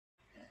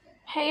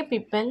Hey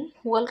people,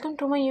 welcome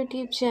to my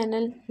YouTube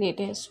channel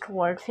Latest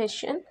World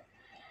Fashion.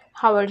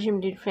 How are you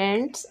dear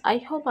friends? I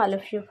hope all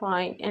of you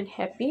fine and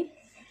happy.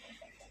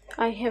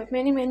 I have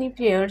many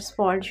prayers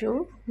for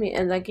you. May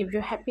Allah give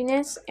you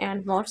happiness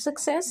and more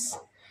success.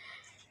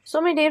 So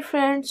my dear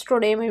friends,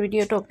 today my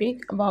video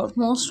topic about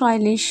most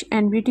stylish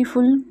and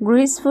beautiful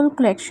graceful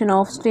collection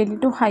of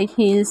stiletto high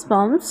heels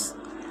pumps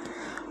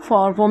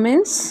for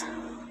women's.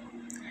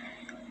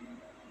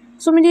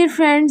 So my dear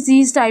friends,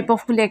 these type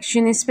of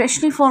collection,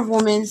 especially for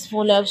women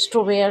who loves to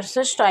wear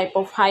such type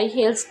of high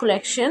heels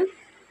collection,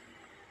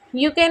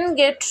 you can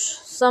get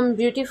some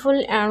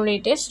beautiful and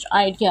latest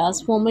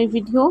ideas for my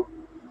video.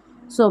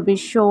 So be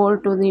sure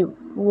to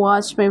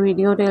watch my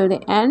video till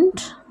the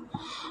end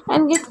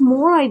and get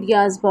more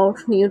ideas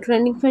about new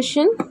trending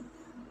fashion.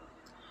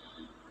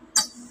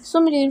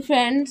 So my dear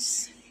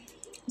friends,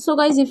 so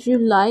guys, if you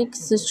like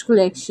such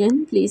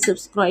collection, please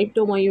subscribe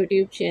to my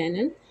YouTube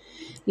channel,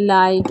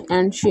 like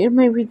and share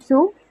my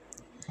video.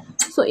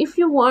 So if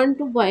you want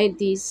to buy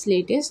this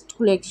latest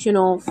collection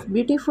of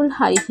beautiful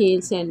high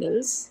heel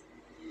sandals,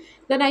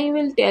 then I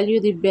will tell you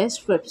the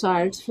best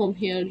websites. From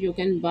here you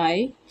can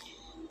buy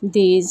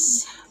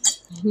these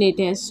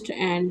latest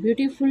and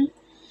beautiful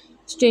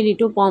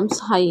stiletto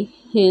pumps high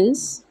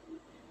heels.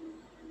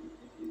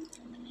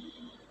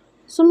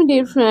 So my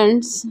dear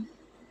friends,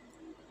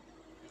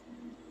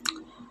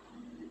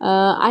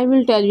 I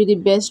will tell you the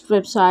best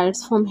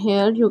websites. From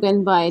here you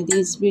can buy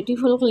this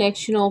beautiful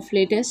collection of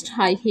latest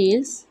high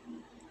heels.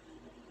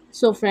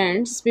 So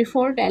friends,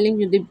 before telling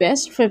you the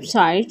best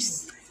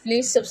websites,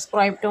 please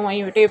subscribe to my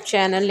YouTube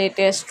channel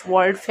Latest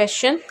World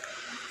Fashion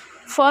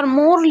for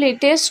more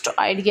latest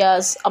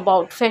ideas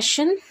about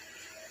fashion.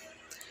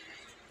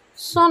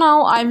 So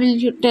now I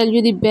will tell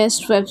you the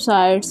best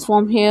websites.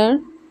 From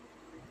here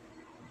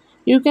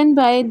you can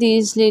buy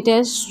these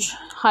latest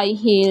high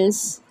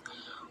heels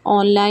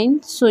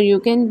online. So you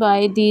can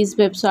buy these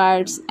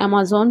websites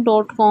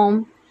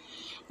amazon.com,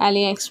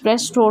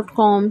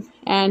 aliexpress.com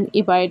and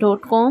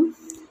ebay.com.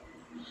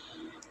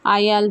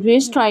 I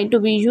always try to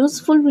be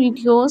useful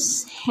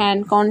videos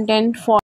and content for